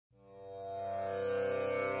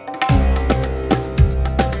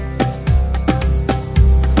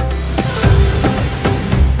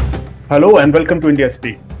Hello and welcome to India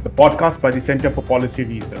Speak, the podcast by the Center for Policy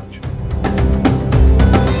Research.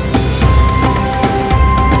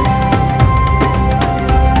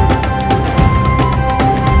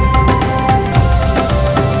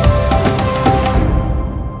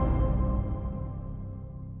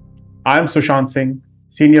 I am Sushant Singh,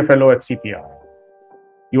 Senior Fellow at CPR.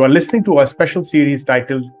 You are listening to our special series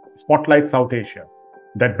titled Spotlight South Asia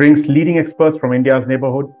that brings leading experts from India's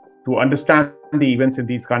neighborhood to understand the events in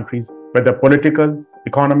these countries, whether political,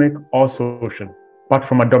 economic, or social, but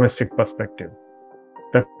from a domestic perspective.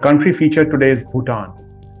 The country featured today is Bhutan,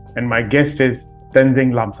 and my guest is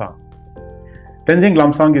Tenzing Lamsang. Tenzing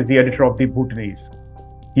Lamsang is the editor of The Bhutanese.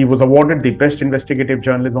 He was awarded the Best Investigative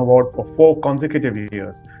Journalism Award for 4 consecutive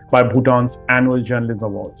years by Bhutan's annual Journalism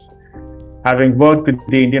Awards. Having worked with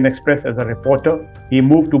the Indian Express as a reporter, he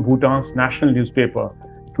moved to Bhutan's national newspaper,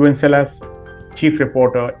 Kuensela's chief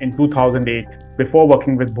reporter in 2008 before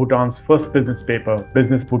working with Bhutan's first business paper,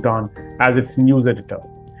 Business Bhutan, as its news editor.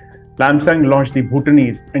 Lamsang launched The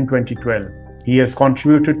Bhutanese in 2012. He has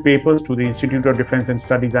contributed papers to the Institute of Defense and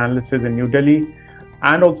Studies Analysis in New Delhi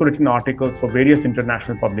and also written articles for various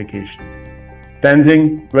international publications.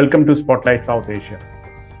 Tenzing, welcome to Spotlight South Asia.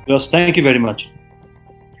 Yes, thank you very much.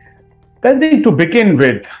 Tenzing, to begin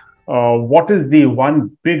with, what is the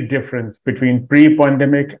one big difference between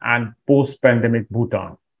pre-pandemic and post-pandemic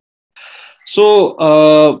Bhutan?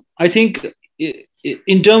 So I think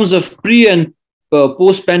in terms of pre and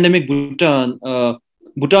post-pandemic Bhutan,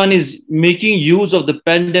 Bhutan is making use of the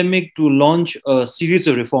pandemic to launch a series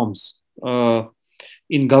of reforms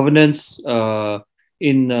in governance,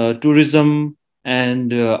 in tourism,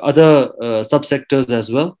 and other subsectors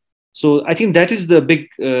as well. So I think that is the big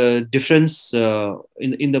difference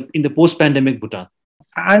in the post-pandemic Bhutan.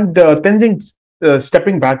 And Tenzing,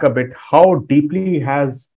 stepping back a bit, how deeply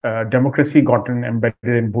has democracy gotten embedded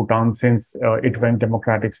in Bhutan since it went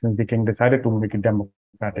democratic, since the king decided to make it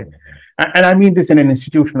democratic? And I mean this in an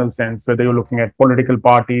institutional sense, whether you're looking at political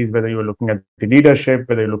parties, whether you're looking at the leadership,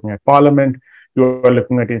 whether you're looking at parliament, you're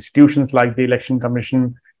looking at institutions like the Election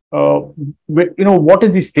Commission. What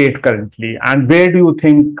is the state currently, and where do you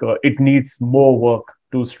think it needs more work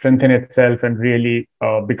to strengthen itself and really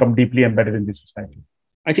become deeply embedded in the society?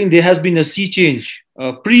 I think there has been a sea change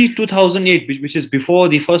pre-2008, which is before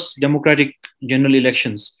the first democratic general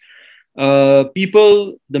elections.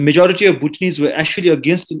 The majority of Bhutanese were actually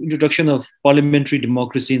against the introduction of parliamentary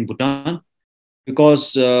democracy in Bhutan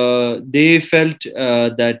because they felt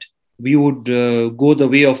that we would go the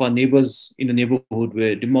way of our neighbors in the neighborhood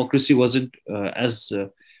where democracy wasn't as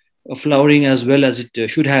flowering as well as it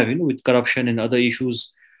should have, with corruption and other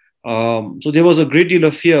issues. So there was a great deal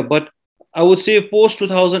of fear. But I would say post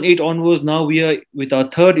 2008 onwards, now we are with our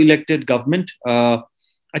third elected government. I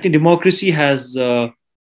think democracy has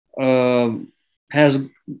gotten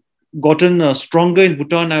stronger in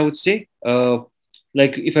Bhutan, I would say.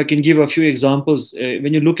 Like if I can give a few examples,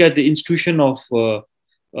 when you look at the institution of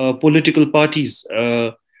political parties.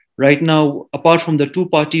 Right now, apart from the 2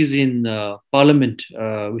 parties in parliament,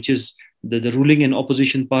 which is the ruling and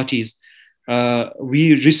opposition parties,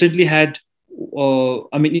 we recently had,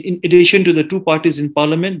 in addition to the 2 parties in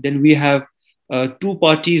parliament, then we have 2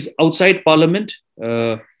 parties outside parliament.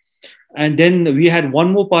 And then we had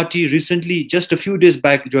one more party recently, just a few days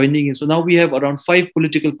back, joining in. So now we have around 5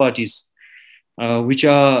 political parties. Which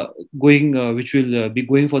will be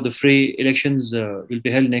going for the fray. Elections will be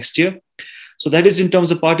held next year. So that is in terms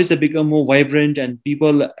of parties that become more vibrant, and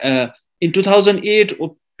people in 2008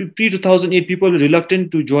 or pre-2008, people were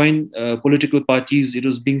reluctant to join political parties. It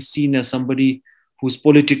was being seen as somebody who's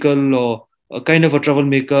political or a kind of a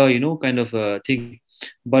troublemaker, kind of a thing.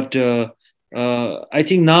 But I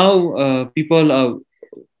think now people are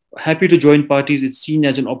happy to join parties. It's seen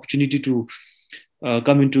as an opportunity to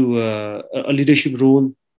come into a leadership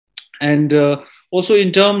role. And also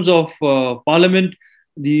in terms of parliament,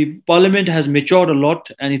 the parliament has matured a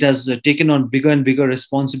lot and it has taken on bigger and bigger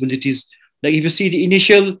responsibilities. Like if you see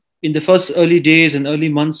in the first early days and early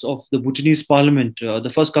months of the Bhutanese parliament,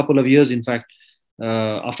 the first couple of years, in fact,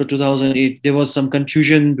 after 2008, there was some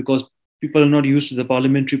confusion because people are not used to the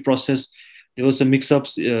parliamentary process. There was some mix-up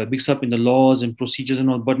in the laws and procedures and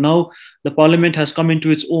all. But now the parliament has come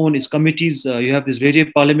into its own. Its committees, you have these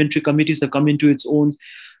various parliamentary committees that come into its own.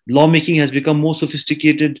 Lawmaking has become more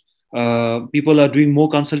sophisticated. People are doing more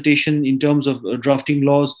consultation in terms of drafting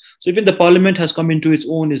laws. So even the parliament has come into its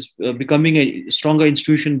own, is becoming a stronger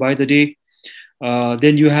institution by the day.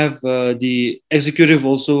 Then you have the executive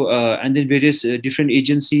also, and then various different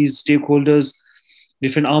agencies, stakeholders,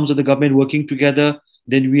 different arms of the government working together.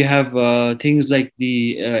 Then we have things like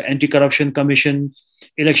the Anti-Corruption Commission,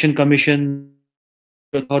 Election Commission,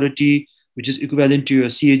 Authority, which is equivalent to a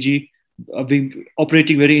CAG, being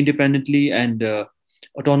operating very independently and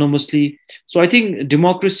autonomously. So I think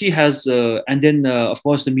democracy has, and then of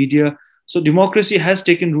course the media. So democracy has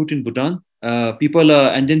taken root in Bhutan.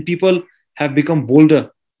 And then people have become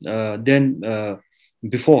bolder than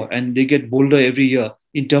before, and they get bolder every year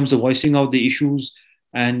in terms of voicing out the issues.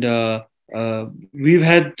 And we've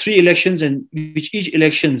had three elections, and which each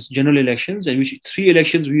elections, general elections, and which three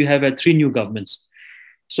elections we have had three new governments.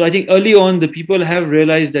 So I think early on, the people have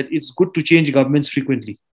realized that it's good to change governments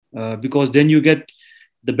frequently, because then you get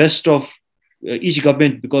the best of each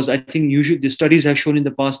government. Because I think usually the studies have shown in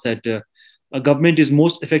the past that a government is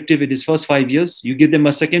most effective in its first 5 years. You give them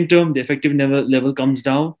a second term, the effective level comes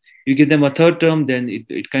down. You give them a third term, then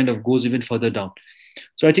it kind of goes even further down.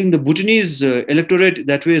 So I think the Bhutanese electorate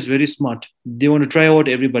that way is very smart. They want to try out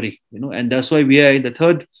everybody, and that's why we are in the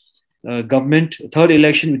third third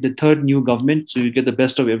election with the third new government. So you get the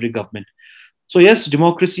best of every government. So yes,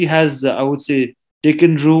 democracy has, I would say,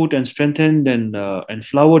 taken root and strengthened and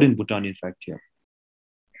flowered in Bhutan. In fact, yeah.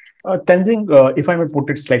 Tenzing, if I may put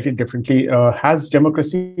it slightly differently, has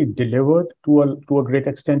democracy delivered to a great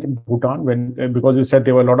extent in Bhutan? Because you said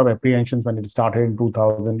there were a lot of apprehensions when it started in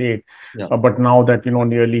 2008, Yeah. But now that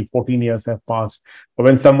nearly 14 years have passed,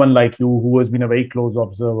 when someone like you, who has been a very close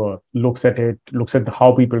observer, looks at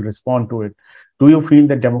how people respond to it, do you feel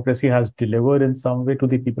that democracy has delivered in some way to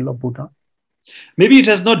the people of Bhutan? Maybe it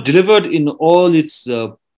has not delivered in all its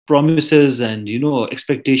promises and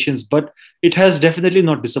expectations, but it has definitely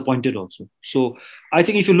not disappointed also. So I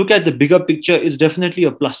think if you look at the bigger picture, it's definitely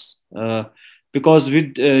a plus, because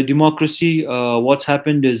with democracy, what's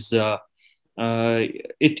happened is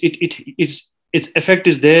its effect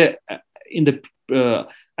is there in the.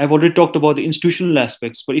 I've already talked about the institutional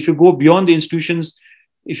aspects, but if you go beyond the institutions,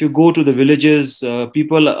 if you go to the villages,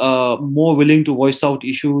 people are more willing to voice out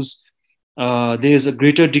issues. There's a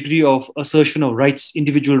greater degree of assertion of rights,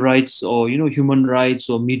 individual rights, or human rights,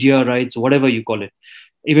 or media rights, or whatever you call it,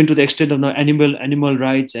 even to the extent of animal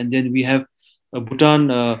rights. And then we have Bhutan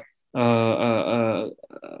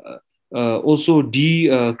also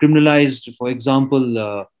decriminalized, for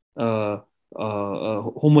example,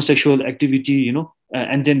 homosexual activity.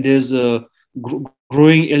 And then there's a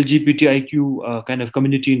growing LGBTIQ kind of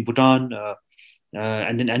community in Bhutan.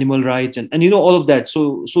 And then animal rights and all of that.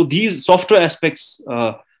 So these softer aspects.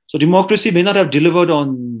 So democracy may not have delivered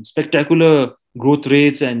on spectacular growth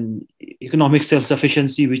rates and economic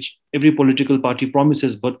self-sufficiency, which every political party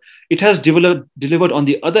promises, but it has delivered on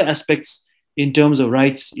the other aspects in terms of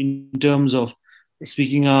rights, in terms of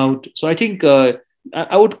speaking out. So I think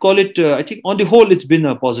I would call it. I think on the whole, it's been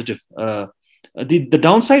a positive. The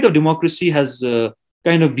downside of democracy has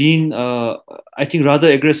kind of been, I think,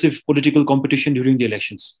 rather aggressive political competition during the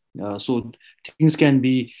elections. So things can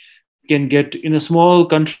get in a small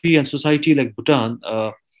country and society like Bhutan.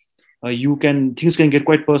 Things can get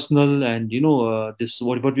quite personal, and this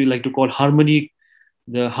what we like to call harmony.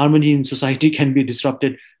 The harmony in society can be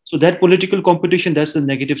disrupted. So that political competition, that's the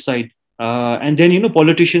negative side. And then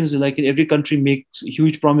politicians, like in every country, make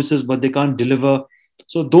huge promises, but they can't deliver.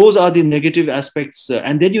 So those are the negative aspects.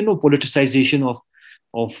 And then politicization of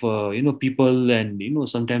people, and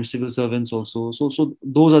sometimes civil servants also. So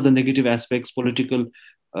those are the negative aspects, political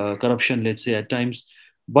corruption, let's say, at times.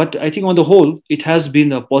 But I think on the whole, it has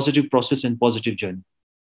been a positive process and positive journey.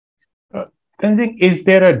 Tenzing, is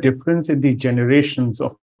there a difference in the generations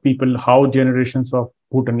of people, how generations of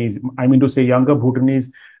Bhutanese, I mean to say younger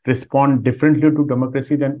Bhutanese, respond differently to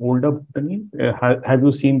democracy than older Bhutanese? Have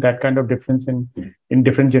you seen that kind of difference in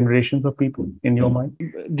different generations of people in your mind?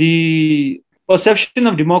 The perception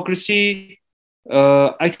of democracy,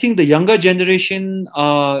 I think the younger generation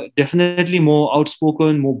are definitely more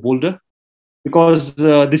outspoken, more bolder, because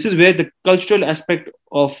this is where the cultural aspect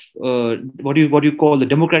of what you call the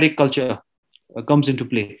democratic culture comes into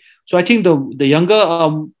play. So I think the younger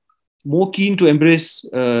are more keen to embrace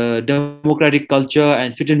democratic culture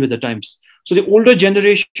and fit in with the times. So the older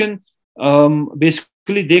generation,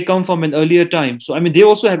 basically, they come from an earlier time. So I mean, they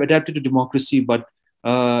also have adapted to democracy, but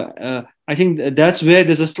I think that's where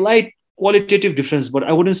there's a slight qualitative difference, but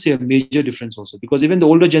I wouldn't say a major difference also, because even the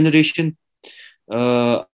older generation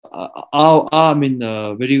are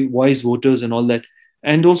very wise voters and all that.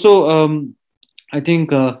 And also, I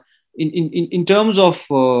think in terms of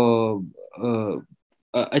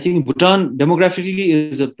I think Bhutan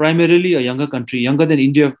demographically is primarily a younger country, younger than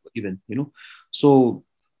India even. So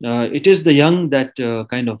it is the young that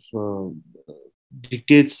kind of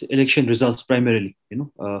dictates election results primarily.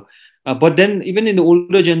 But then even in the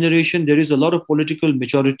older generation, there is a lot of political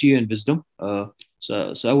maturity and wisdom.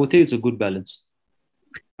 So I would say it's a good balance.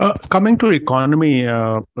 Coming to economy,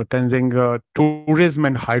 Tenzing, tourism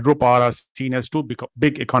and hydropower are seen as two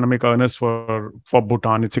big economic earners for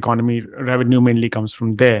Bhutan. Its economy revenue mainly comes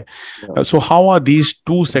from there. So how are these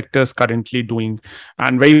two sectors currently doing?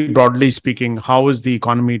 And very broadly speaking, how is the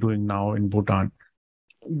economy doing now in Bhutan?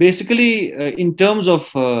 Basically, in terms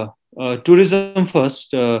of tourism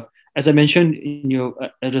first, as I mentioned in your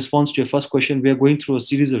response to your first question, we are going through a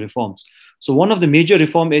series of reforms. So one of the major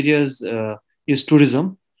reform areas is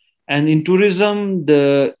tourism. And in tourism,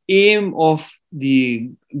 the aim of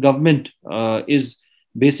the government is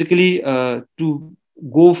basically to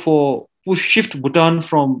go for shift Bhutan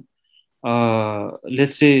from,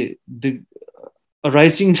 let's say, the a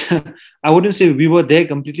rising, I wouldn't say we were there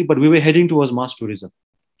completely, but we were heading towards mass tourism.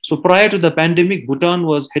 So prior to the pandemic, Bhutan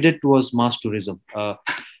was headed towards mass tourism.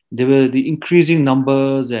 There were the increasing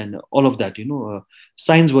numbers and all of that,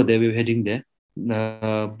 signs were there, we were heading there.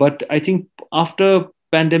 But I think after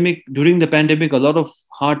pandemic, during the pandemic, a lot of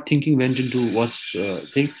hard thinking went into what's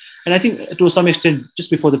thing. And I think to some extent,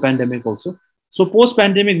 just before the pandemic also. So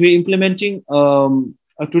post-pandemic, we're implementing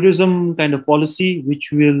a tourism kind of policy,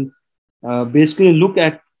 which will basically look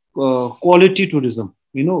at quality tourism.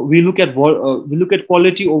 We look at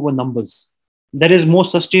quality over numbers. That is more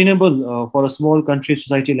sustainable for a small country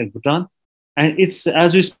society like Bhutan, and it's,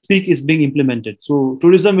 as we speak, is being implemented. So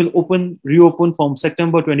tourism will reopen from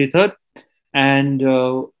September 23rd, and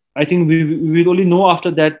I think we will only know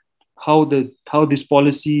after that how this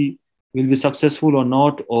policy will be successful or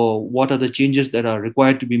not, or what are the changes that are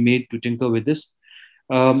required to be made to tinker with this.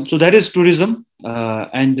 So that is tourism,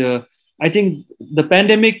 and I think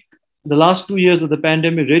the last 2 years of the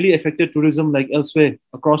pandemic really affected tourism like elsewhere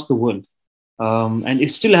across the world. And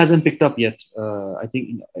it still hasn't picked up yet, I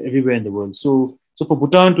think, everywhere in the world. So for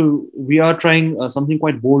Bhutan, we are trying something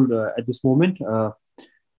quite bold at this moment.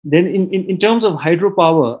 Then in terms of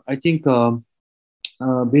hydropower, I think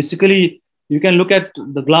basically you can look at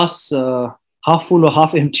the glass half full or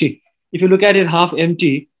half empty. If you look at it half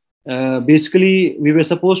empty, basically we were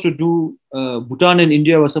supposed to do, Bhutan and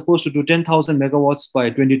India were supposed to do 10,000 megawatts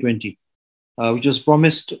by 2020, which was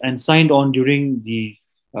promised and signed on during the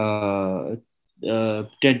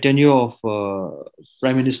tenure of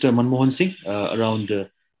Prime Minister Manmohan Singh around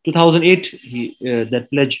 2008. That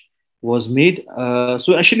pledge was made.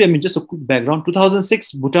 So actually, I mean, just a quick background.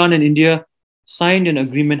 2006, Bhutan and India signed an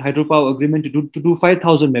agreement, hydropower agreement, to do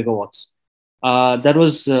 5,000 megawatts. That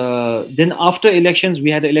was then after elections, we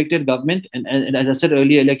had an elected government, and as I said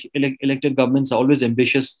earlier, elected governments are always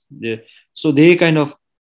ambitious. So they kind of,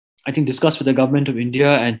 I think, discussed with the government of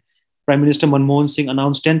India, and Prime Minister Manmohan Singh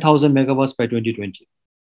announced 10,000 megawatts by 2020.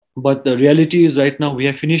 But the reality is right now we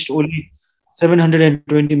have finished only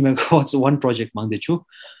 720 megawatts, one project, Mangdechu.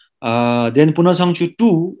 Then Punasangchu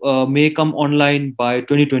 2 may come online by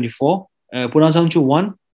 2024. Punasangchu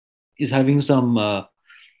 1 is having some,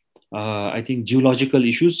 I think, geological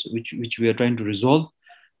issues, which we are trying to resolve.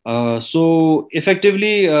 So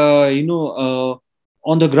effectively,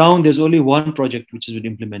 on the ground, there's only one project which has been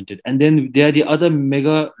implemented. And then there are the other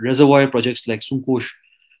mega reservoir projects like Sungkosh,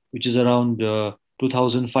 which is around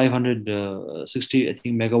 2,560, I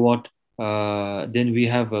think, megawatt. Then we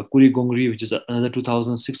have Kuri Gongri, which is another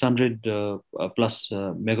 2,600 plus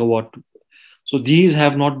megawatt. So these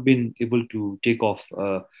have not been able to take off.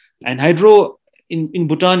 And hydro in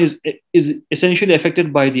Bhutan is essentially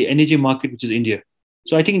affected by the energy market, which is India.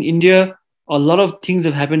 So I think in India, a lot of things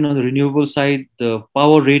have happened on the renewable side. The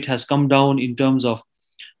power rate has come down in terms of,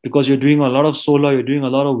 because you're doing a lot of solar, you're doing a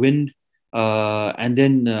lot of wind. And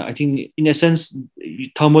then I think, in essence,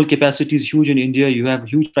 thermal capacity is huge in India. You have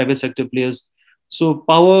huge private sector players. So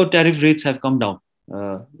power tariff rates have come down.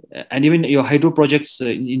 And even your hydro projects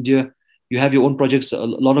in India, you have your own projects. A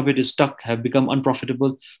lot of it is stuck, have become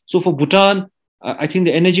unprofitable. So for Bhutan, I think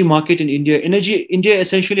the energy market in India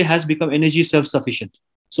essentially has become energy self-sufficient.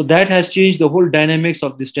 So that has changed the whole dynamics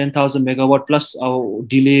of this 10,000 megawatt, plus our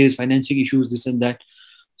delays, financing issues, this and that.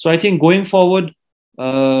 So I think going forward,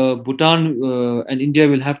 Bhutan and India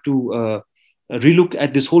will have to relook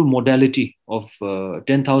at this whole modality of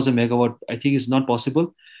 10,000 megawatt. I think is not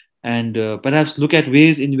possible, and perhaps look at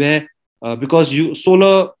ways in where, because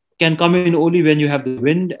solar can come in only when you have the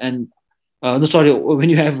wind and when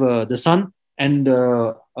you have the sun, and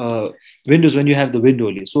wind is when you have the wind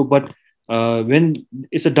only. So, but when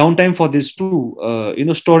it's a downtime for these two,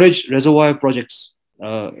 storage reservoir projects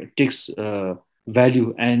takes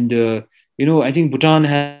value, and I think Bhutan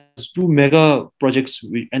has two mega projects,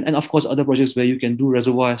 and of course other projects where you can do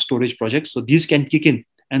reservoir storage projects. So these can kick in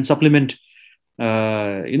and supplement,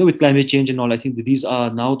 with climate change and all. I think these are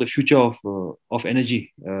now the future of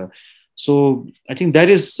energy. So I think that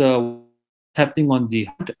is happening on the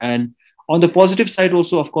hunt. And on the positive side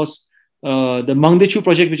also, of course, the Mangdechu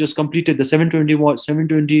project, which was completed, the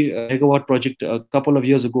 720 megawatt project a couple of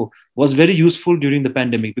years ago, was very useful during the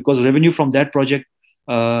pandemic, because revenue from that project,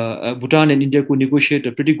 Bhutan and India could negotiate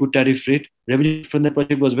a pretty good tariff rate. Revenue from that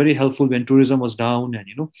project was very helpful when tourism was down and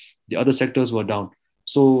the other sectors were down.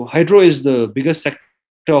 So hydro is the biggest sector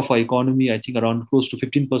of our economy, I think around close to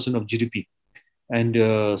 15% of GDP.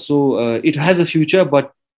 And so it has a future,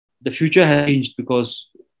 but the future has changed because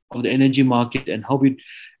of the energy market and how we.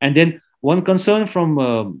 And then one concern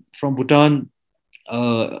from Bhutan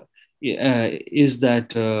is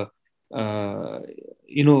that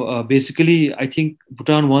basically I think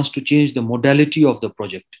Bhutan wants to change the modality of the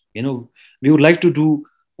project. We would like to do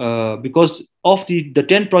because of the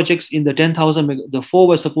 10 projects in the 10,000, the 4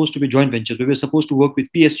 were supposed to be joint ventures. We were supposed to work with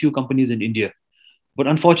PSU companies in India, but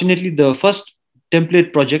unfortunately the first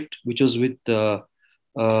template project, which was with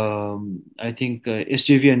I think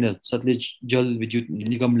SJVNL, Satluj Jal Vidyut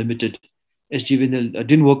Nigam Limited, SJVNL,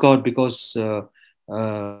 didn't work out because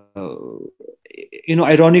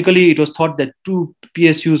ironically, it was thought that 2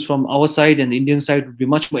 PSUs from our side and the Indian side would be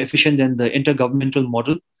much more efficient than the intergovernmental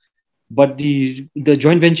model. But the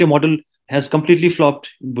joint venture model has completely flopped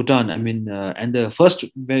in Bhutan. I mean, and the first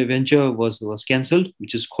venture was cancelled,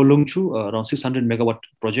 which is Kholungchu, around 600 megawatt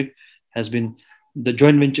project, the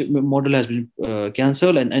joint venture model has been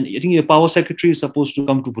cancelled. And I think the power secretary is supposed to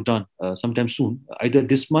come to Bhutan sometime soon, either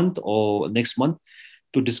this month or next month,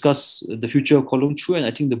 to discuss the future of Kholungchu. And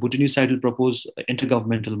I think the Bhutanese side will propose an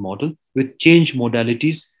intergovernmental model with change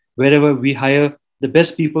modalities, wherever we hire the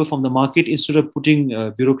best people from the market instead of putting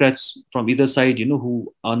bureaucrats from either side,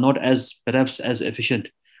 who are not perhaps as efficient,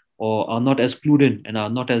 or are not as clued in, and are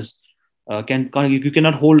not as you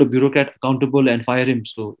cannot hold a bureaucrat accountable and fire him.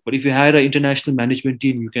 So, but if you hire an international management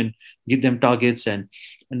team, you can give them targets and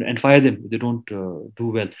fire them if they don't do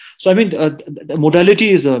well. So I mean, the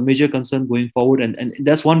modality is a major concern going forward, and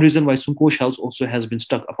that's one reason why Sunkosh House also has been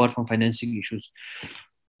stuck, apart from financing issues.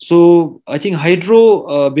 So I think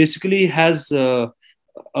hydro basically has a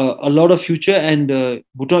lot of future, and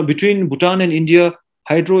between Bhutan and India,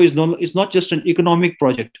 hydro is not just an economic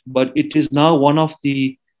project, but it is now one of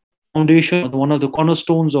the foundation, one of the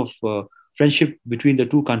cornerstones of friendship between the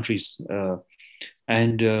two countries.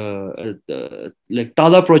 Like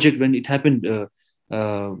Tala project, when it happened,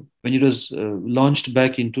 when it was launched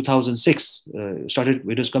back in 2006,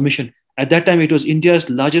 it was commissioned. At that time, it was India's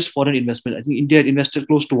largest foreign investment. I think India had invested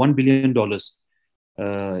close to $1 billion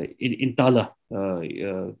in Tala,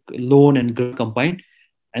 loan and grant combined.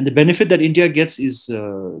 And the benefit that India gets is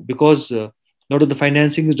because a lot of the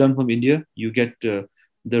financing is done from India, you get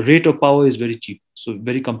the rate of power is very cheap, so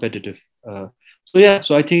very competitive.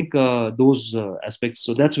 So I think those aspects.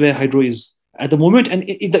 So that's where hydro is at the moment. And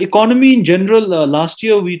the economy in general, last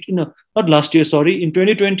year, not last year, sorry, in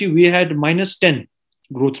 2020, we had -10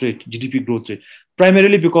 growth rate, GDP growth rate,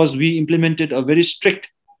 primarily because we implemented a very strict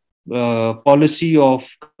policy of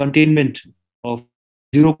containment of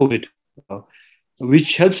zero COVID,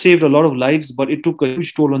 which helped save a lot of lives, but it took a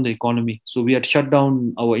huge toll on the economy. So we had shut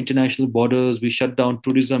down our international borders, we shut down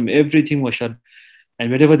tourism, everything was shut.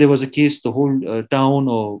 And whenever there was a case, the whole town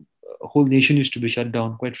or whole nation used to be shut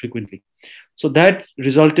down quite frequently. So that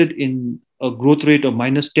resulted in a growth rate of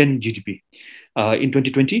 -10 GDP in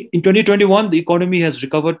 2020. In 2021, the economy has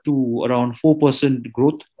recovered to around 4%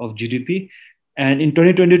 growth of GDP. And in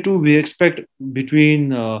 2022, we expect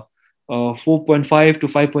between 4.5 to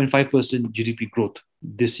 5.5% GDP growth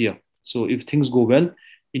this year. So if things go well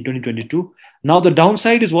in 2022. Now the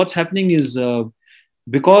downside is what's happening is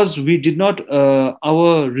because we did not,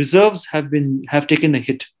 our reserves have taken a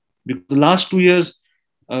hit. Because the last 2 years,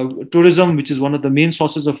 tourism, which is one of the main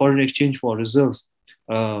sources of foreign exchange for reserves.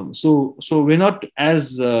 So we're not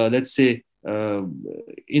as, let's say,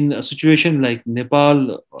 in a situation like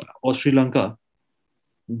Nepal or Sri Lanka,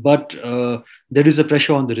 but there is a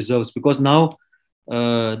pressure on the reserves because now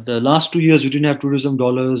the last 2 years you didn't have tourism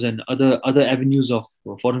dollars and other avenues of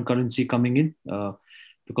foreign currency coming in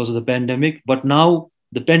because of the pandemic. But now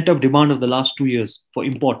the pent-up demand of the last 2 years for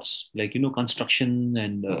imports, like construction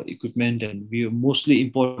and equipment, and we are mostly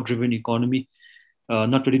import-driven economy,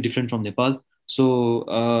 not very different from Nepal. So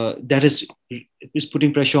that is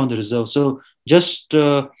putting pressure on the reserve. So just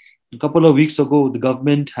a couple of weeks ago, the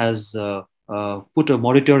government has put a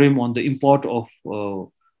moratorium on the import of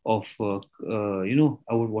what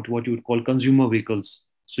you would call consumer vehicles.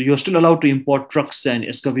 So you're still allowed to import trucks and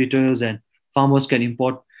excavators, and farmers can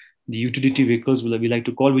import the utility vehicles, we like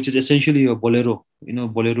to call, which is essentially a bolero,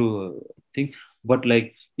 bolero thing. But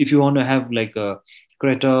like if you want to have like a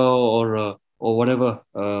Creta or whatever,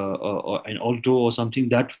 or an Alto or something,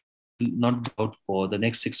 that will not be out for the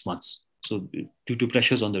next 6 months. So due to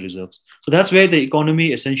pressures on the reserves. So that's where the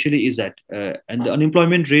economy essentially is at. And the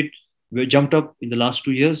unemployment rate jumped up in the last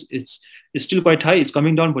 2 years. It's still quite high. It's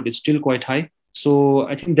coming down, but it's still quite high. So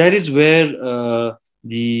I think that is where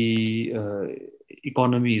the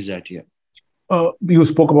economy is at here. You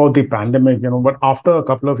spoke about the pandemic, but after a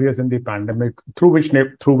couple of years in the pandemic, through which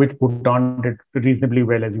Bhutan did reasonably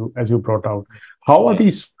well, as you brought out, how are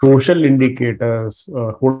these social indicators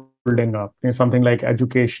holding up? Something like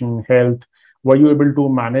education, health. Were you able to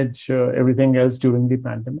manage everything else during the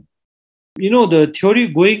pandemic? The theory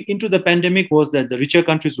going into the pandemic was that the richer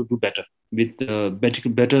countries would do better with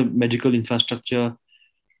better medical infrastructure,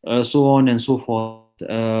 so on and so forth.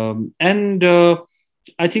 And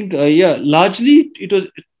I think, largely it was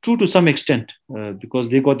true to some extent because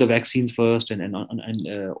they got the vaccines first and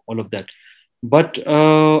all of that. But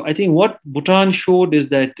I think what Bhutan showed is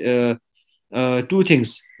that two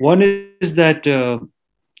things. One is that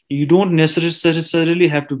you don't necessarily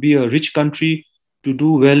have to be a rich country to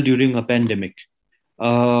do well during a pandemic.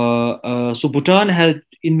 So Bhutan had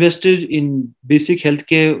invested in basic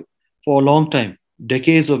healthcare for a long time,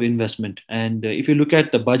 decades of investment. And if you look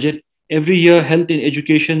at the budget, every year health and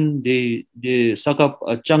education, they suck up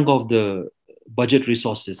a chunk of the budget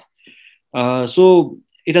resources. So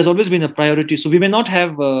it has always been a priority. So we may not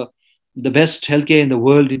have the best healthcare in the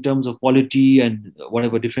world in terms of quality and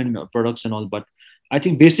whatever different products and all, but I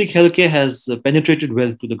think basic healthcare has penetrated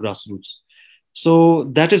well to the grassroots. So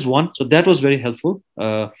that is one. So that was very helpful.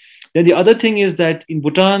 Then the other thing is that in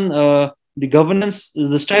Bhutan,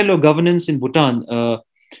 the style of governance in Bhutan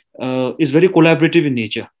is very collaborative in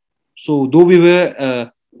nature. So though we were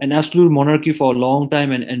an absolute monarchy for a long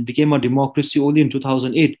time and became a democracy only in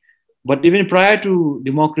 2008, but even prior to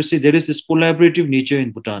democracy, there is this collaborative nature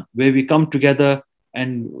in Bhutan where we come together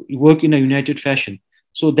and work in a united fashion.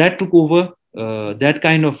 So that took over, that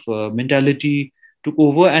kind of mentality took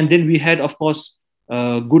over. And then we had, of course,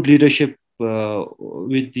 good leadership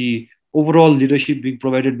with the overall leadership being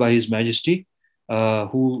provided by His Majesty,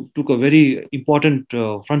 who took a very important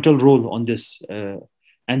frontal role on this.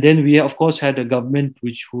 And then we, of course, had a government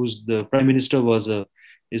whose the Prime Minister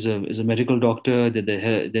is a medical doctor.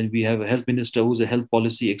 Then we have a health minister who's a health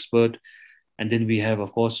policy expert. And then we have,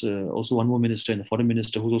 of course, also one more minister and a foreign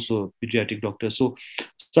minister who's also a pediatric doctor. So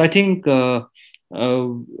I think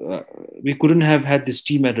we couldn't have had this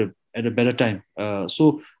team at a better time.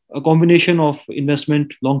 So a combination of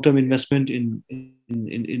investment, long-term investment in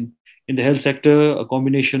the health sector, a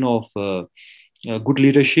combination of good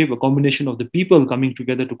leadership, a combination of the people coming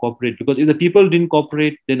together to cooperate. Because if the people didn't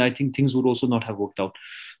cooperate, then I think things would also not have worked out.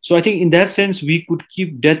 So I think in that sense, we could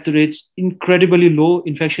keep death rates incredibly low,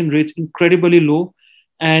 infection rates incredibly low,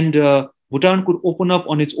 and Bhutan could open up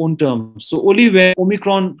on its own terms. So only when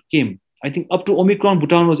Omicron came, I think up to Omicron,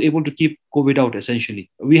 Bhutan was able to keep COVID out, essentially.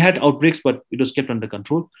 We had outbreaks, but it was kept under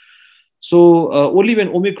control. So only when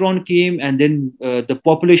Omicron came and then the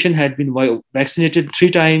population had been vaccinated 3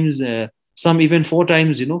 times, some even 4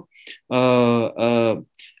 times, and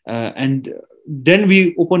then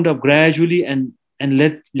we opened up gradually and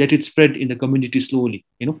let it spread in the community slowly,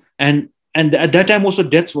 and at that time also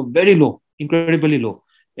deaths were very low, incredibly low,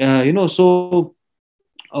 so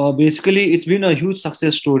basically it's been a huge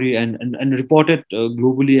success story and reported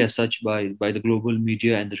globally as such by the global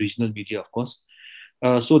media and the regional media, of course.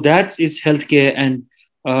 So that is healthcare. And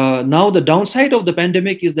now the downside of the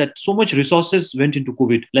pandemic is that so much resources went into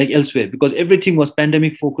COVID, like elsewhere, because everything was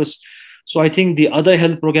pandemic focused. So I think the other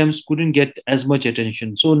health programs couldn't get as much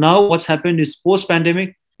attention. So now what's happened is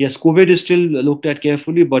post-pandemic, yes, COVID is still looked at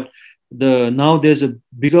carefully, but now there's a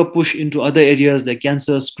bigger push into other areas like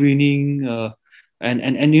cancer screening, and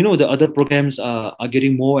the other programs are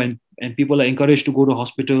getting more, and people are encouraged to go to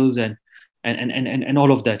hospitals and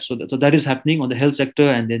all of that. So that is happening on the health sector,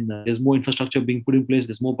 and then there's more infrastructure being put in place.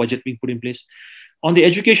 There's more budget being put in place. On the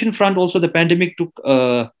education front, also the pandemic took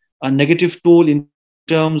a negative toll in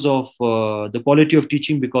terms of the quality of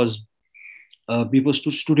teaching, because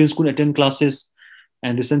students couldn't attend classes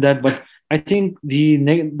and this and that. But I think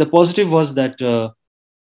the positive was that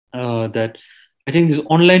that I think this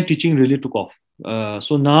online teaching really took off.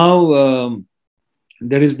 So now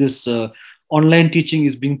there is this online teaching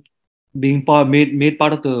is being made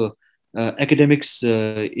part of the academics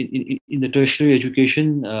in the tertiary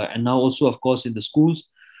education, and now also, of course, in the schools.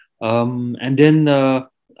 And then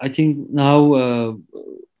I think now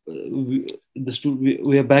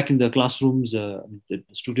we are back in the classrooms. The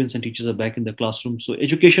students and teachers are back in the classroom. So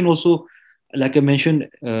education also, like I mentioned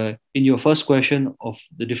in your first question of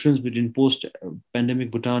the difference between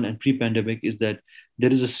post-pandemic Bhutan and pre-pandemic, is that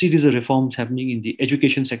there is a series of reforms happening in the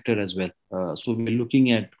education sector as well. So we're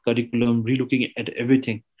looking at curriculum, relooking at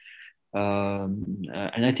everything.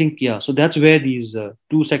 And I think, yeah, so that's where these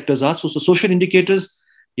two sectors are. So social indicators,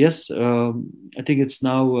 yes, I think it's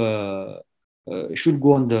now should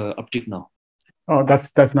go on the uptick now.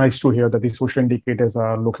 That's nice to hear that the social indicators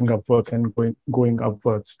are looking upwards and going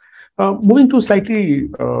upwards. Moving to a slightly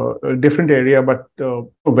different area, but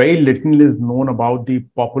very little is known about the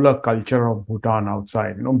popular culture of Bhutan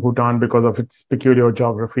outside. Bhutan, because of its peculiar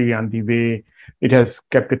geography and the way it has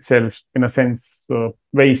kept itself, in a sense,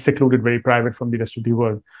 very secluded, very private from the rest of the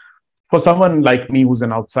world. For someone like me who's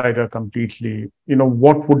an outsider completely,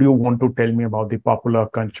 what would you want to tell me about the popular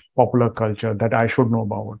culture that I should know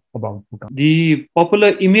about Bhutan? The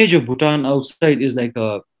popular image of Bhutan outside is like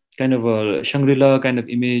a kind of a Shangri-La kind of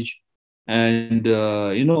image, and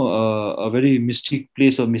a very mystic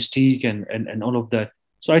place of mystique and all of that.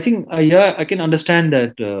 So I think yeah, I can understand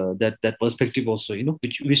that that perspective also.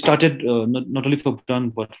 Which we started not only for Bhutan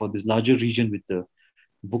but for this larger region with the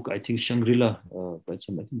book, I think Shangri-La, by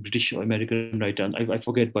some I think British or American writer. I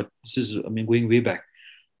forget, but this is, I mean, going way back.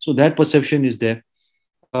 So that perception is there.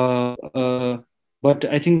 Uh, uh, but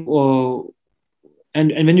I think,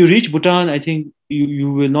 and when you reach Bhutan, I think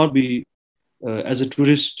you will not be, as a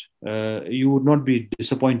tourist, you would not be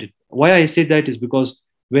disappointed. Why I say that is because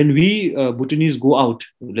when we Bhutanese go out,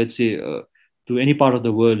 let's say to any part of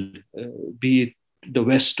the world, be it the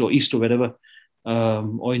west or east or wherever,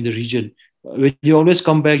 or in the region, when you always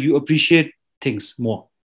come back, you appreciate things more.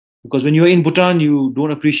 Because when you're in Bhutan, you don't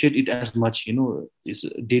appreciate it as much. It's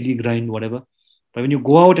a daily grind, whatever. But when you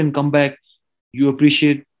go out and come back, you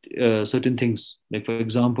appreciate certain things. Like, for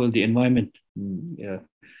example, the environment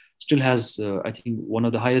still has, I think, one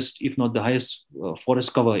of the highest, if not the highest,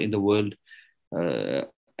 forest cover in the world,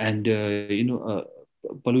 and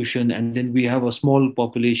pollution. And then we have a small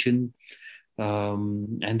population,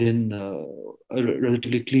 and then a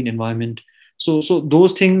relatively clean environment. So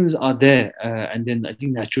those things are there, and then I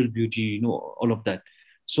think natural beauty, all of that.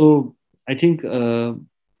 So I think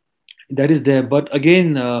that is there. But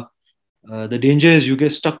again, the danger is you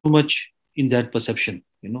get stuck too much in that perception.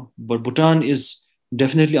 But Bhutan is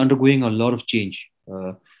definitely undergoing a lot of change.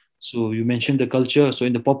 So you mentioned the culture. So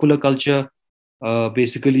in the popular culture,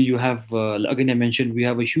 basically you have, again, I mentioned we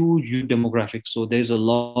have a huge youth demographic. So there's a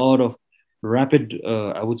lot of rapid,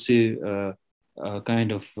 I would say,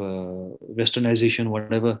 kind of westernization,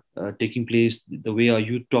 whatever, taking place. The way our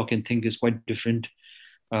youth talk and think is quite different.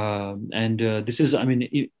 And this is, I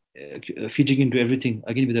mean, feeding into everything.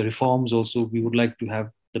 Again, with the reforms also, we would like to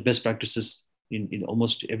have the best practices in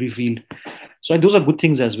almost every field. So those are good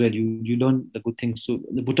things as well. You learn the good things. So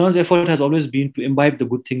the Bhutan's effort has always been to imbibe the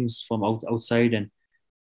good things from outside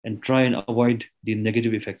and try and avoid the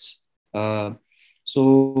negative effects.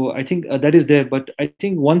 So I think that is there. But I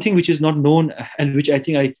think one thing which is not known, and which I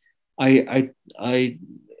think I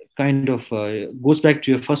kind of goes back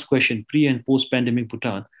to your first question, pre and post pandemic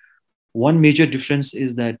Bhutan. One major difference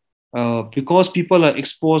is that because people are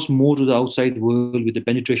exposed more to the outside world with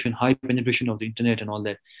the high penetration of the internet and all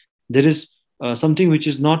that, there is something which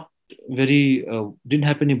is not very, didn't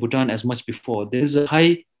happen in Bhutan as much before. There is a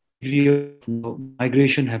high degree of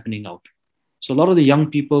migration happening out. So a lot of the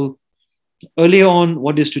young people, earlier on,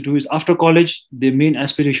 what is to do is after college, their main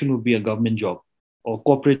aspiration would be a government job or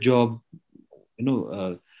corporate job,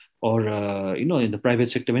 or in the private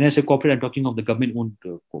sector. When I say corporate, I'm talking of the government-owned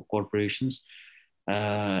corporations.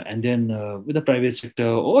 And then with the private sector,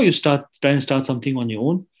 or you try and start something on your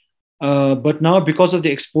own. But now, because of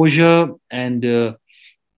the exposure and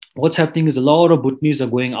what's happening is a lot of Bhutanese are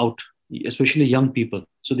going out, especially young people.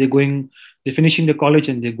 So they're finishing the college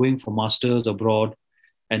and they're going for masters abroad.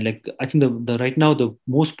 And like, I think the right now, the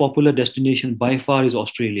most popular destination by far is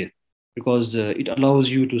Australia, because it allows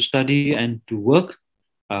you to study and to work.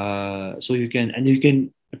 So you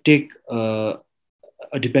can take a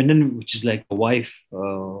dependent, which is like a wife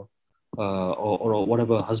or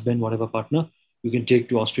whatever, husband, whatever partner, you can take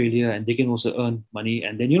to Australia, and they can also earn money,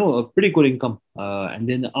 and then a pretty good income. And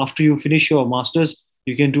then after you finish your masters,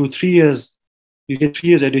 you can do 3 years. You get 3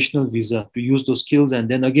 years additional visa to use those skills, and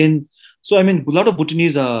then again. So I mean, a lot of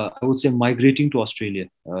Bhutanese are, I would say, migrating to Australia,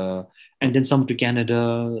 and then some to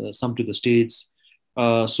Canada, some to the States.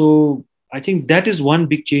 So I think that is one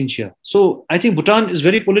big change here. So I think Bhutan is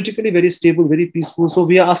very politically very stable, very peaceful. So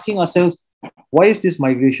we are asking ourselves, why is this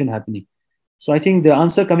migration happening? So I think the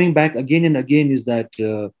answer coming back again and again is that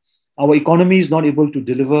our economy is not able to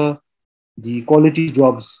deliver the quality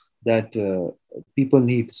jobs that people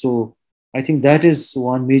need. So I think that is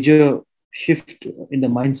one major shift in the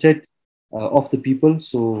mindset of the people.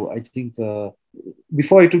 So I think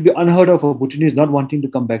before it would be unheard of a Bhutanese not wanting to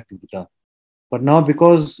come back to Bhutan. But now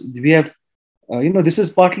because we have, this is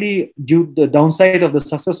partly due to the downside of the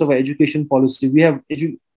success of our education policy. We have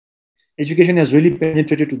education has really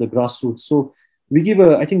penetrated to the grassroots. So we give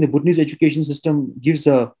I think the Bhutanese education system gives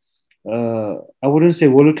I wouldn't say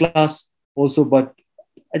world class also, but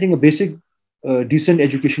I think a basic, decent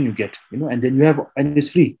education you get, and then you have, and it's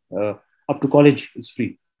free, up to college, it's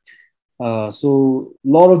free. So a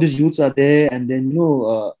lot of these youths are there, and then,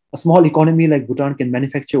 a small economy like Bhutan can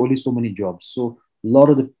manufacture only so many jobs. So a lot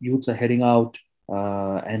of the youths are heading out,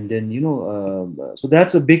 and then, so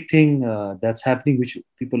that's a big thing that's happening, which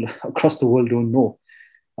people across the world don't know.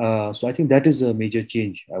 So I think that is a major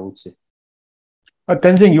change, I would say.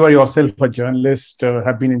 Tenzing, you are yourself a journalist,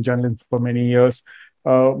 have been in journalism for many years.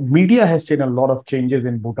 Media has seen a lot of changes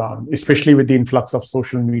in Bhutan, especially with the influx of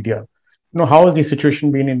social media. How has the situation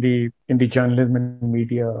been in the journalism and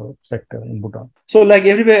media sector in Bhutan? So, like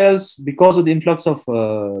everywhere else, because of the influx of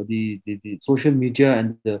the social media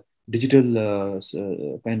and the digital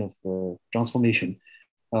kind of transformation,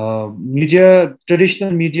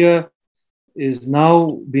 traditional media is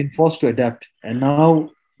now being forced to adapt, and now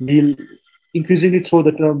we'll increasingly throw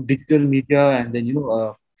the term digital media, and then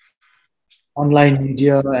online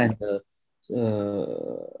media, and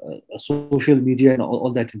social media, and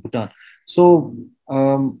all that in Bhutan. So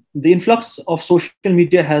the influx of social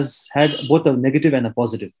media has had both a negative and a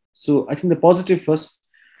positive. So I think the positive first.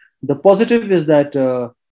 The positive is that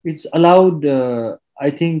it's allowed,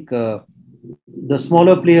 I think, the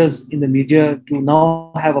smaller players in the media to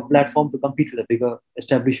now have a platform to compete with the bigger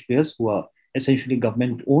established players who are essentially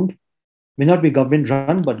government owned. May not be government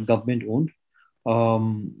run, but government owned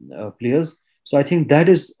players. So I think that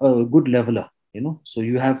is a good leveler, So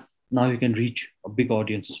you have, now you can reach a big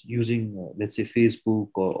audience using, let's say, Facebook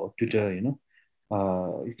or Twitter, you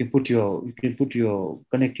can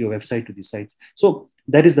connect your website to these sites. So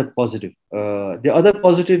that is the positive. The other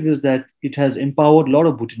positive is that it has empowered a lot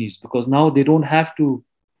of Bhutanese, because now they don't have to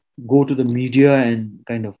go to the media and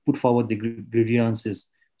kind of put forward the grievances.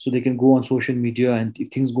 So they can go on social media, and if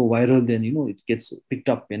things go viral, then it gets picked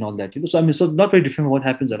up and all that. So I mean, so not very different from what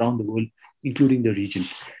happens around the world, including the region.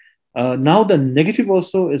 Now the negative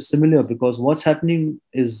also is similar, because what's happening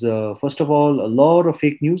is, first of all, a lot of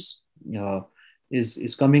fake news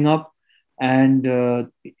is coming up, and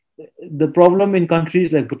the problem in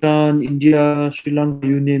countries like Bhutan, India, Sri Lanka,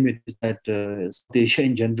 you name it, is that South Asia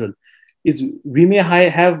in general, is we may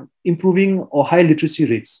have improving or high literacy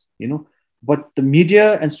rates, but the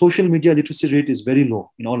media and social media literacy rate is very low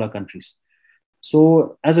in all our countries.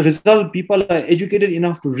 So as a result, people are educated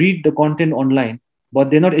enough to read the content online, but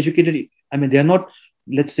they're not educated. I mean, they're not,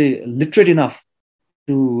 let's say, literate enough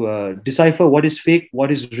to decipher what is fake, what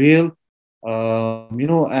is real,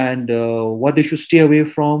 and what they should stay away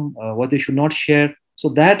from, what they should not share. So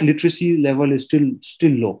that literacy level is still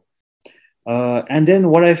low. And then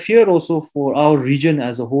what I fear also for our region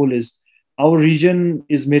as a whole is, our region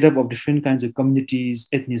is made up of different kinds of communities,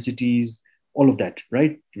 ethnicities, all of that,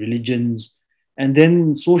 right? Religions. And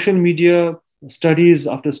then social media, studies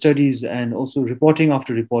after studies, and also reporting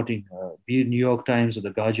after reporting, be it New York Times or the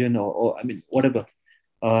Guardian, or I mean, whatever,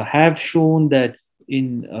 have shown that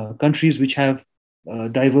in countries which have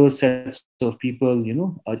diverse sets of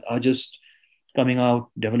people, are just coming out,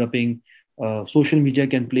 developing, social media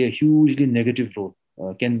can play a hugely negative role,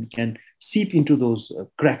 can seep into those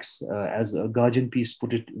cracks, as a Guardian piece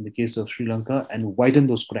put it in the case of Sri Lanka, and widen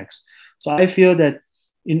those cracks. So I fear that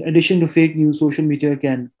in addition to fake news, social media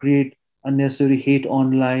can create unnecessary hate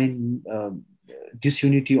online,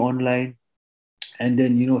 disunity online, and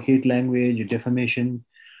then, hate language, defamation.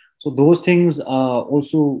 So those things are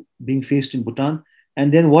also being faced in Bhutan.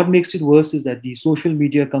 And then what makes it worse is that the social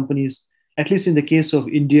media companies, at least in the case of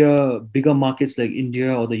India, bigger markets like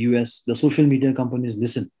India or the US, the social media companies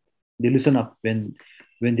listen. They listen up when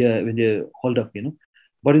they're hauled up,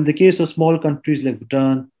 But in the case of small countries like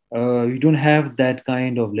Bhutan, you don't have that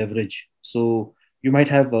kind of leverage. So you might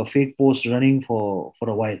have a fake post running for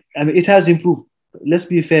a while. I mean, it has improved. Let's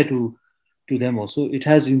be fair to them also. It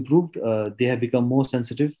has improved. They have become more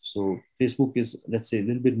sensitive. So Facebook is, let's say, a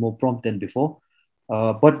little bit more prompt than before.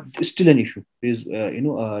 But it's still an issue. Is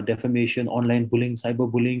defamation, online bullying,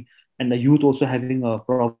 cyberbullying, and the youth also having a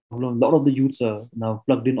problem. A lot of the youths are now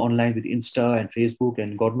plugged in online with Insta and Facebook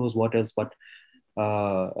and God knows what else. But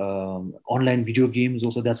online video games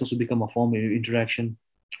also, that's also become a form of interaction.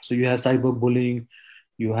 So you have cyberbullying,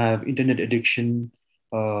 you have internet addiction,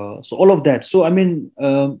 so all of that. So I mean,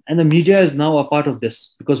 and the media is now a part of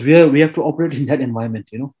this because we have to operate in that environment,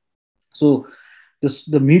 you know. So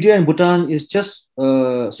the media in Bhutan is just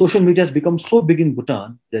social media has become so big in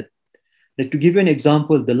Bhutan that to give you an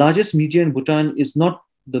example, the largest media in Bhutan is not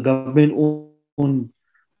the government-owned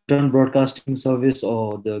Bhutan Broadcasting Service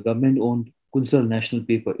or the government-owned Kunsal National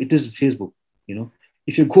Paper. It is Facebook. You know,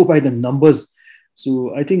 if you go by the numbers,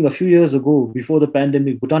 so I think a few years ago, before the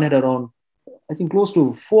pandemic, Bhutan had around, I think, close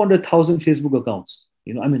to 400,000 Facebook accounts.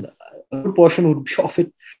 You know, I mean, a good portion would be of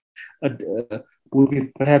it would be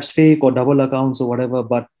perhaps fake or double accounts or whatever,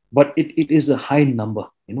 but it is a high number.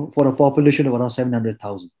 You know, for a population of around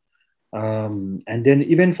 700,000. And then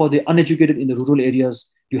even for the uneducated in the rural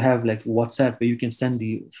areas, you have like WhatsApp where you can send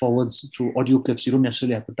the forwards through audio clips. You don't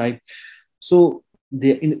necessarily have to type. So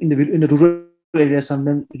in the rural areas,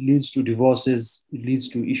 sometimes it leads to divorces, it leads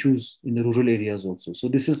to issues in the rural areas also. So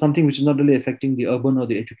this is something which is not really affecting the urban or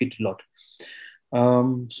the educated lot.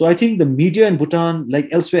 So I think the media in Bhutan, like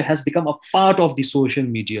elsewhere, has become a part of the social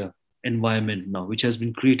media environment now, which has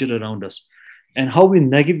been created around us. And how we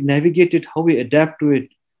navigate it, how we adapt to it,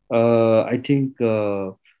 I think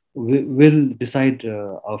will decide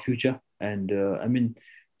our future. And I mean,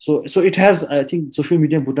 so it has. I think social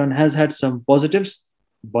media in Bhutan has had some positives,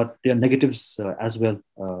 but there are negatives as well,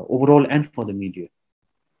 overall and for the media.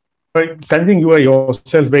 Right. Tenzing, you are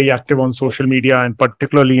yourself very active on social media, and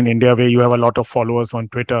particularly in India, where you have a lot of followers on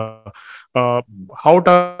Twitter. How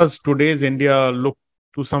does today's India look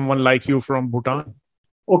to someone like you from Bhutan?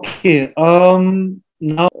 Okay.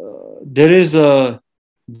 Now there is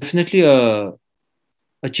definitely a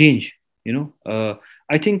change. You know,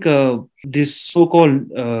 I think this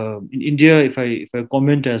so-called in India, if I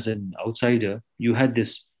comment as an outsider, you had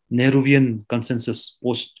this Nehruvian consensus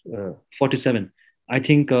post 47. I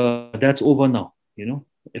think that's over now. You know,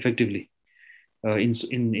 effectively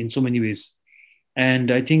in so many ways.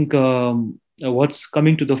 And I think what's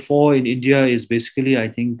coming to the fore in India is basically, I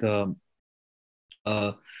think uh,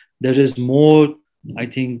 there is more, I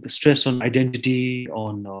think, stress on identity,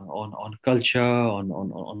 on culture,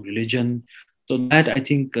 on religion. So that I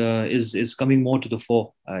think is coming more to the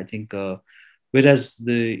fore. I think whereas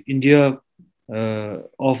the India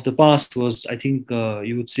of the past was, I think,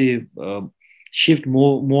 you would say, shift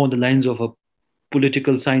more on the lines of a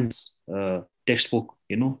political science textbook.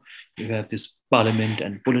 You know, you have this parliament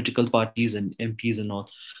and political parties and MPs and all.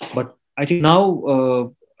 But I think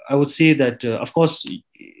now I would say that, of course,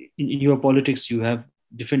 in your politics you have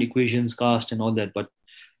different equations, caste, and all that. But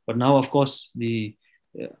now, of course, the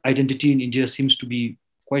identity in India seems to be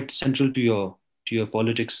quite central to your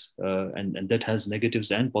politics, and that has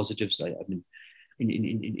negatives and positives. I mean,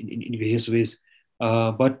 in various ways.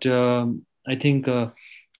 But I think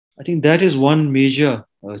that is one major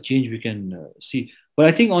change we can see. But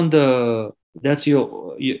I think on the that's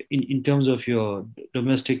your in terms of your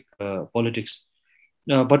domestic politics.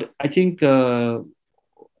 But I think an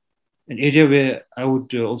area where I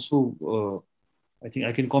would also I think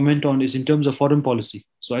I can comment on is in terms of foreign policy.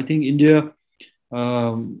 So I think India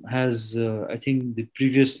has I think the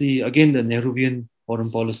previously again the Nehruvian foreign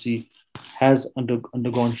policy has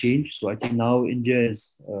undergone change. So I think now India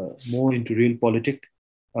is more into real politics,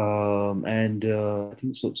 and I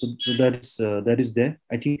think so that is there.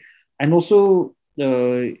 I think, and also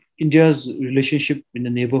India's relationship in the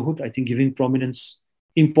neighborhood. I think giving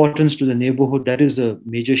importance to the neighborhood, that is a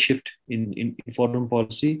major shift in foreign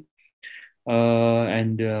policy,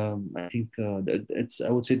 and I think I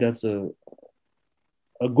would say that's a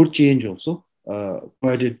good change also,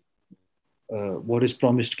 provided what is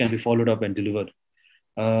promised can be followed up and delivered.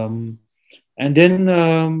 Um, and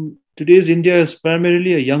then today's India is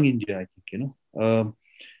primarily a young India, I think, you know.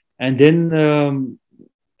 And then,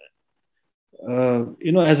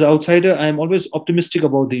 you know, as an outsider, I'm always optimistic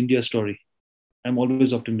about the India story. I'm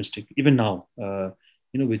always optimistic, even now,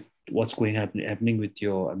 you know, with what's happening with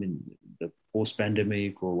your, I mean, the post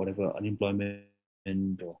pandemic or whatever,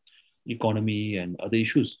 unemployment or economy and other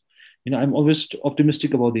issues. You know, I'm always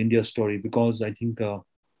optimistic about the India story because I think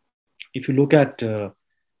if you look at the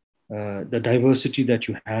diversity that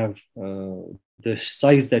you have, the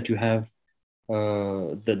size that you have,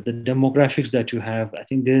 the demographics that you have, I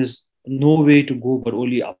think there's no way to go but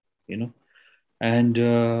only up, you know. And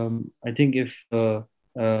I think if,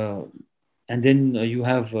 and then you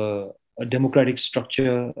have a democratic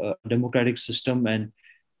structure, a democratic system, and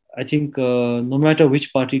I think no matter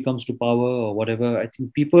which party comes to power or whatever, I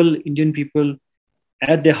think Indian people,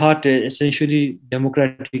 at their heart, are essentially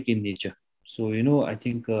democratic in nature. So I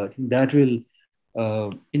think that will,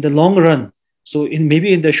 in the long run. So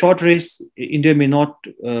maybe in the short race, India may not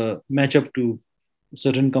match up to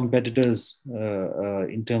certain competitors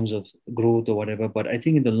in terms of growth or whatever. But I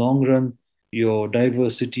think in the long run, your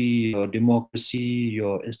diversity, your democracy,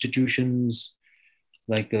 your institutions,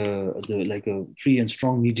 like a free and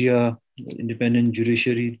strong media, independent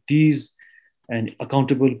judiciary, these and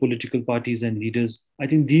accountable political parties and leaders, I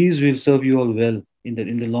think these will serve you all well in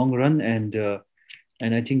the long run. And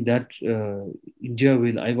I think that India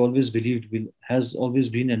will, I've always believed, has always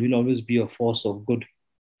been and will always be a force of good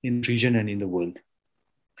in the region and in the world.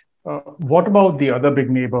 What about the other big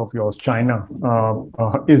neighbor of yours, China?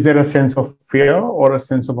 Is there a sense of fear or a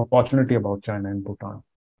sense of opportunity about China and Bhutan?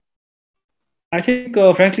 I think,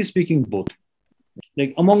 frankly speaking, both.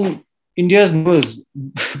 Like among India's neighbors,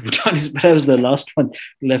 Bhutan is perhaps the last one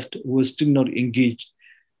left who is still not engaged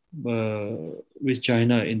with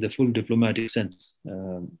China in the full diplomatic sense.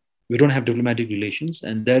 We don't have diplomatic relations,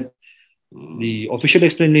 and that the official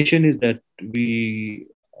explanation is that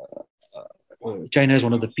China is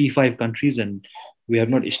one of the P5 countries, and we have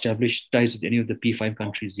not established ties with any of the P5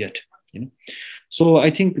 countries yet. So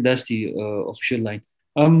I think that's the official line.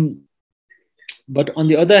 But on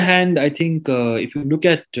the other hand, I think if you look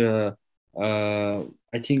at,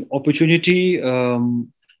 I think opportunity.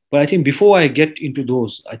 But I think before I get into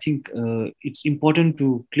those, I think it's important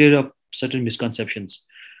to clear up certain misconceptions.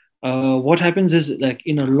 What happens is, like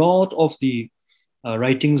in a lot of the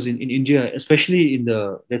writings in India, especially in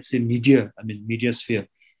the, let's say, media sphere,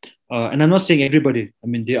 and I'm not saying everybody,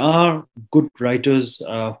 there are good writers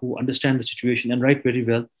who understand the situation and write very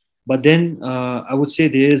well. But then I would say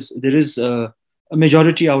there is a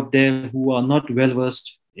majority out there who are not well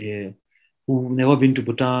versed, who've never been to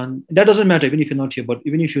Bhutan. That doesn't matter, even if you're not here, but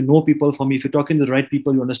even if you know people, for me, if you're talking to the right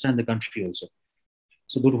people, you understand the country also.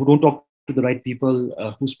 So who don't talk to the right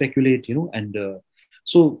people, who speculate, and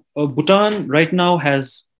so Bhutan right now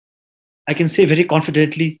has, I can say very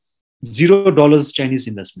confidently, $0 Chinese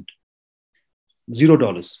investment.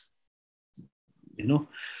 $0.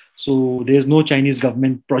 So there's no Chinese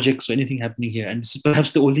government projects or anything happening here. And this is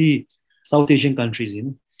perhaps the only South Asian countries,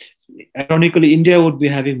 Ironically, India would be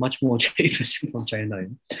having much more investment from China.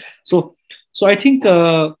 So I think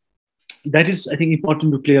that is, I think,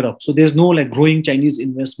 important to clear up. So there's no like growing Chinese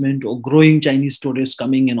investment or growing Chinese tourists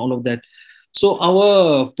coming and all of that. So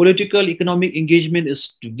our political economic engagement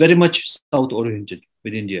is very much South oriented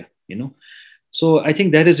with India, So I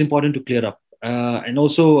think that is important to clear up. And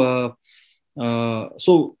also,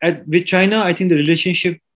 with China, I think the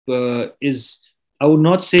relationship is, I would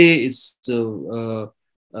not say it's a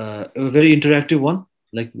very interactive one,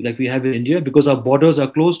 like we have in India, because our borders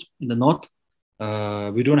are closed in the north.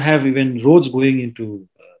 We don't have even roads going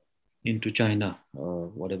into China or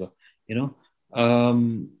whatever,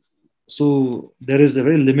 So there is a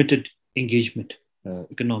very limited engagement,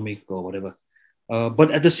 economic or whatever.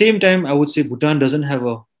 But at the same time, I would say Bhutan doesn't have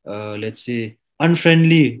a, let's say,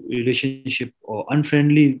 unfriendly relationship or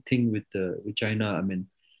unfriendly thing with China.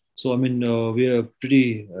 We are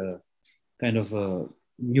pretty kind of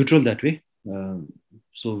neutral that way.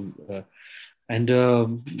 So I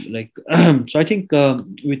think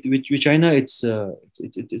with China, it's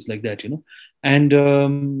like that, and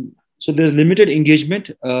so there's limited engagement.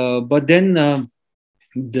 But then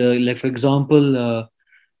for example,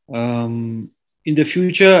 in the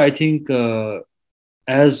future, I think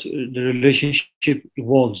as the relationship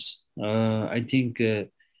evolves, I think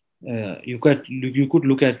you could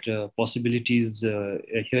look at possibilities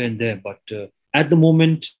here and there. But at the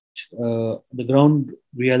moment, the ground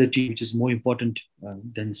reality, which is more important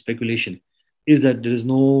than speculation, is that there is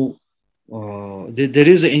no there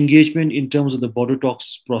is an engagement in terms of the border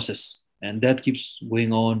talks process, and that keeps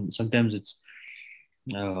going on. Sometimes it's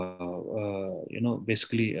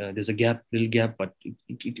basically there's a little gap, but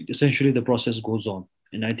essentially the process goes on.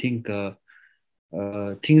 And I think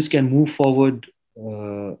things can move forward.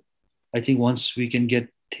 I think once we can get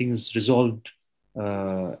things resolved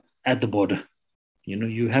at the border,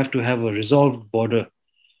 you have to have a resolved border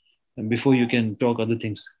and before you can talk other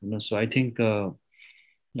things. So I think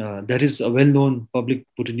that is a well-known public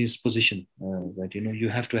Bhutanese position, that you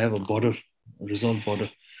have to have a resolved border.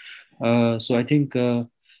 So I think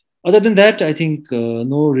other than that, I think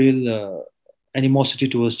no real animosity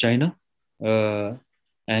towards China,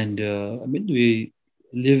 and we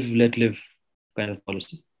live, let live kind of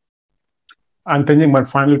policy. And Tenzing, my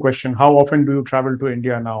final question: how often do you travel to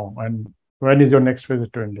India now, and when is your next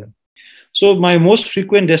visit to India? So my most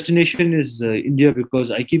frequent destination is India,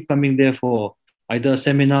 because I keep coming there for either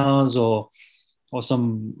seminars or or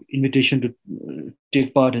some invitation to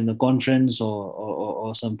take part in a conference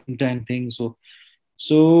or some think tank thing. So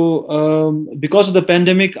because of the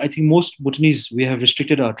pandemic, I think most Bhutanese, we have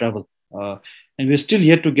restricted our travel, and we're still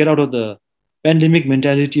yet to get out of the pandemic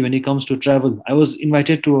mentality when it comes to travel. I was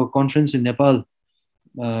invited to a conference in Nepal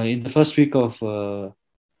in the first week of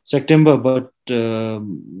September, but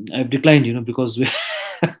I've declined, because we're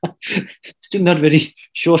still not very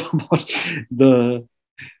sure about the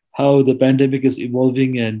how the pandemic is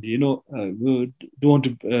evolving, and we don't want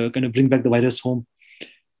to kind of bring back the virus home.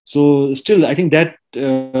 So still, I think that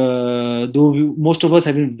though most of us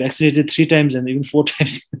have been vaccinated 3 times and even 4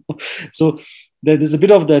 times, so there's a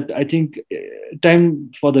bit of that. I think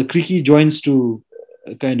time for the creaky joints to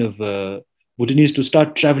kind of Bhutanese to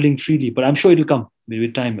start traveling freely. But I'm sure it'll come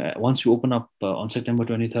with time once we open up on September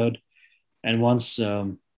 23rd, and once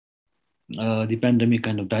the pandemic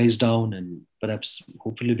kind of dies down and perhaps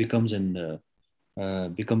hopefully becomes an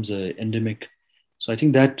endemic. So I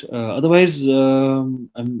think that otherwise, I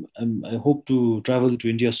hope to travel to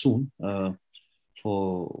India soon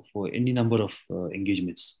for any number of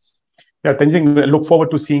engagements. Yeah, Tenzing, I look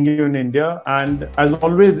forward to seeing you in India. And as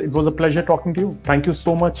always, it was a pleasure talking to you. Thank you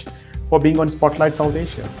so much for being on Spotlight South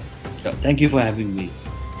Asia. Yeah, thank you for having me.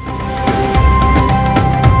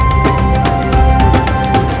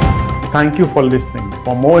 Thank you for listening.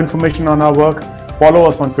 For more information on our work, follow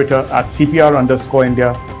us on Twitter at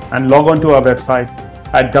CPR_India and log on to our website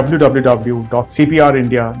at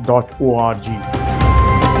www.cprindia.org.